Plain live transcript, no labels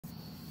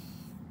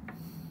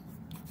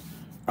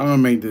I'm gonna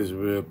make this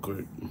real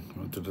quick.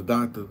 Went to the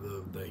doctor the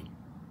other day.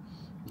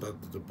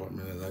 Doctor's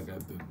department as I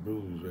got this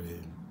bruise right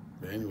here.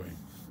 But anyway,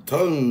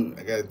 told him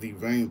I got a deep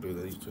vein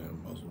because I used to have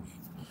muscles.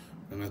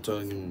 And I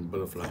told him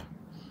butterfly.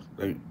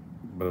 Like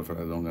butterfly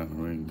don't got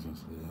no rings. I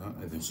said, huh?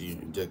 And then she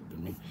injected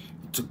me.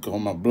 Took all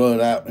my blood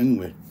out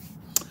anyway.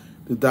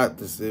 The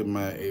doctor said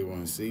my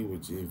A1C,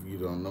 which if you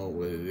don't know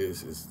what it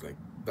is, it's like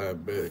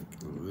diabetic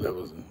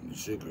levels and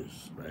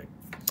sugars, right?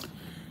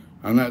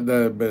 I'm not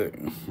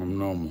diabetic. I'm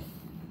normal,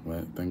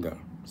 right? Thank God.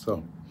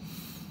 So,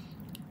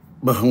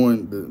 but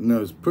when the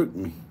nurse pricked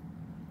me,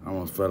 I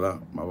almost fell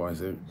out. My wife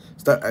said,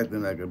 "Stop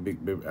acting like a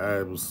big baby."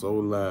 I was so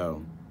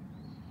loud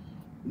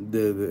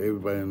that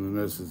everybody in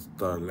the nurses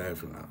started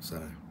laughing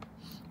outside.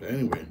 But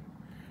anyway,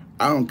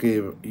 I don't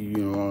care if you're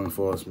in law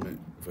enforcement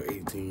for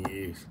 18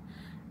 years.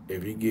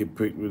 If you get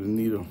pricked with a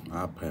needle,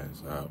 I'll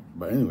pass out.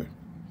 But anyway,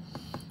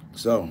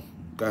 so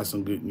got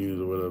some good news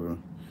or whatever.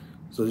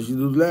 So she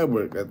do lab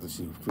work after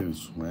she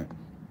finished, right?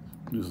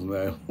 Do some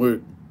lab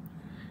work.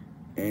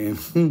 And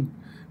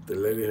the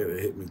lady had to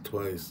hit me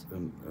twice.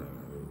 And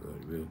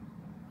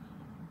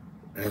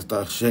I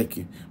started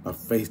shaking. My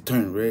face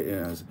turned red.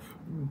 And I said,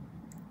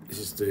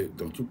 she said,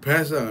 "Don't you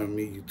pass out on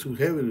me. You're too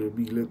heavy to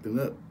be lifting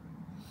up."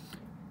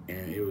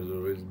 And it was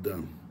already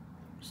done.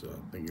 So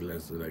I think it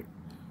lasted like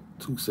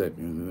 2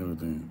 seconds and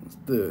everything.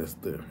 Still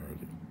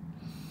hurting.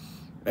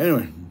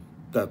 Anyway,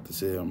 doctor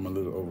said I'm a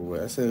little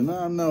overweight. I said, "No,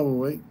 I'm not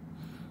overweight.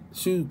 The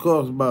shoe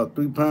cost about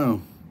 3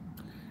 pounds."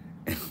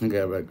 And I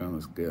got back on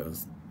the scale.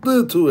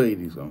 Still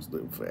 280, so I'm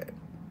still fat.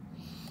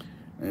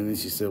 And then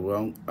she said,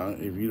 "Well,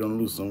 if you don't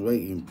lose some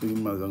weight in 3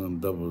 months, I'm going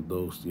to double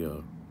dose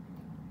your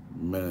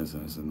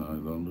medicine." I said, "No,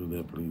 don't do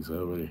that, please. I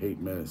already hate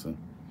medicine."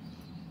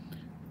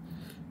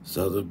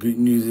 So the good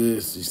news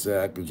is she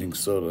said I could drink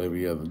soda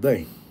every other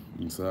day.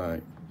 It's all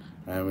right.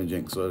 I haven't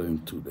drank soda in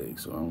 2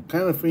 days, so I'm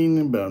kind of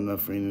feeling, but I'm not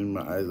feeling.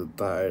 My eyes are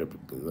tired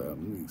because I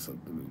need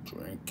something to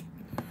drink.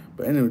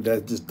 But anyway,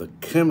 that's just the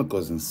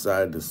chemicals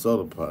inside the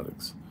soda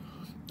products.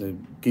 They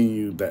give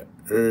you that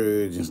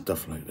urge and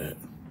stuff like that.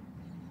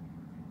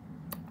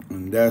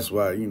 And that's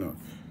why, you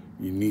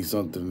need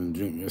something to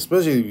drink,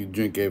 especially if you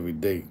drink every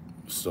day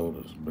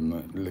sodas, but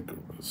not liquor,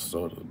 but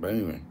sodas. But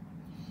anyway,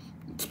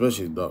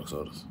 especially dark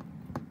sodas.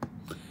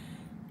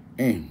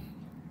 And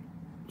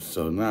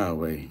so now I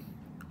weigh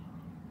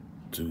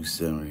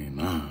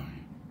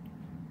 279.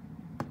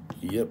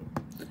 Yep.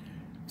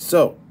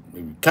 So if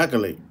you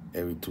calculate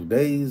every 2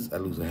 days, I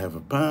lose a half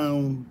a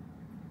pound.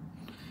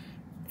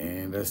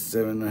 And that's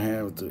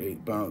 7.5 to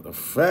 8 pounds of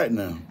fat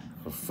now.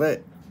 Of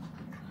fat.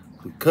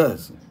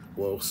 Because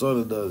what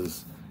soda does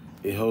is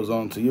it holds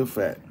on to your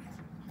fat.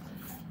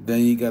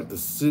 Then you got the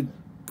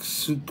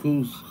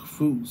sucrose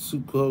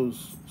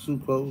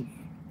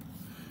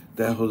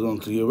that holds on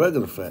to your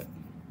regular fat.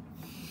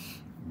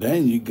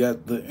 Then you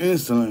got the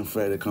insulin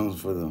fat that comes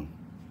for the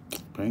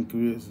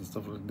pancreas and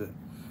stuff like that.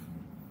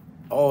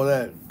 All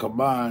that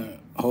combined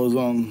holds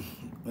on,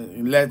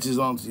 it latches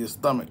onto your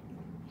stomach.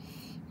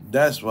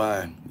 That's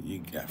why you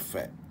got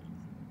fat.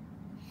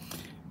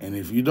 And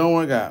if you don't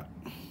work out,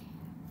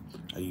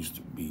 I used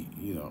to be,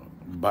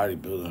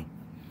 bodybuilder.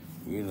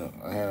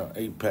 I had an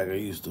 8-pack I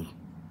used to.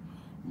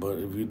 But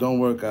if you don't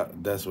work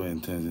out, that's what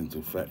it turns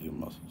into fat, your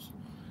muscles.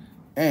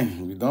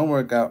 And if you don't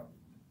work out,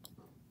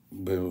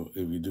 but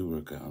if you do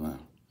work out now,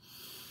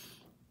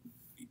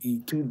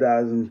 eat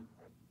 2,000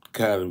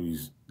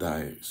 calories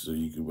diet so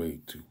you can weigh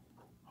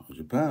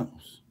 200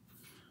 pounds.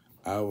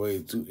 I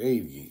weigh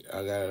 280.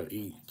 I gotta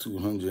eat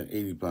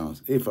 280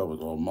 pounds if I was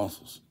all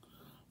muscles.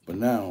 But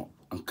now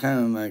I'm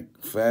kind of like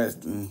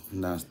fasting,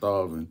 not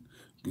starving.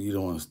 You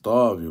don't want to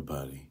starve your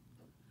body.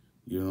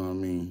 You know what I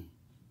mean?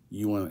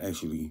 You want to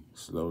actually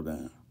slow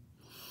down.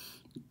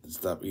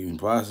 Stop eating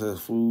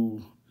processed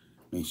food.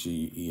 Make sure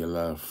you eat a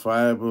lot of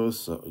fiber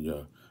so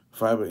your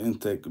fiber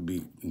intake could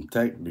be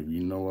intact. If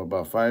you know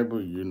about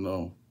fiber, you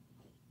know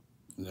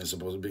it's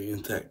supposed to be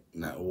intact,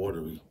 not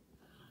watery.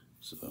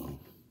 So,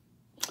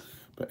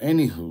 but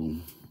anywho,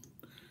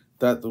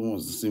 doctor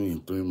wants to see me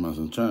in 3 months.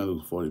 I'm trying to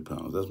lose 40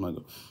 pounds. That's my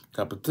goal.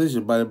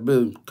 Competition,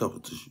 bodybuilding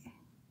competition.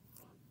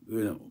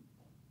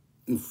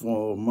 In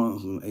 4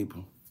 months in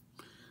April.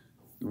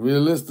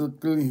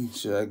 Realistically,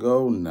 should I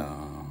go?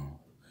 No.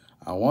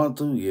 I want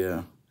to,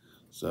 yeah.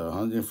 So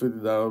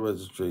 $150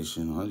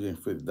 registration,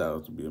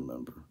 $150 to be a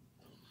member.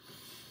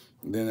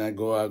 Then I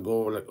go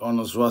like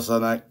Arnold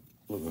Schwarzenegger.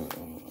 Look at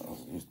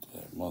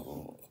that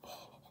muscle.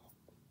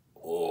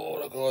 Oh,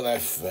 look at all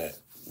that fat.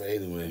 But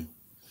anyway,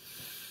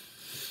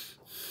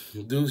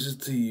 deuces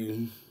to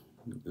you.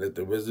 Let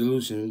the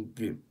resolution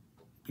be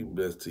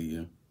blessed to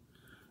you.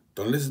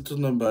 Don't listen to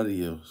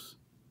nobody else.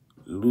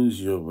 Lose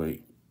your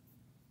weight.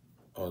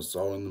 Or it's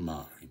all in the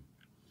mind.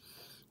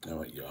 All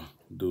right, y'all.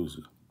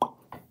 Deuces.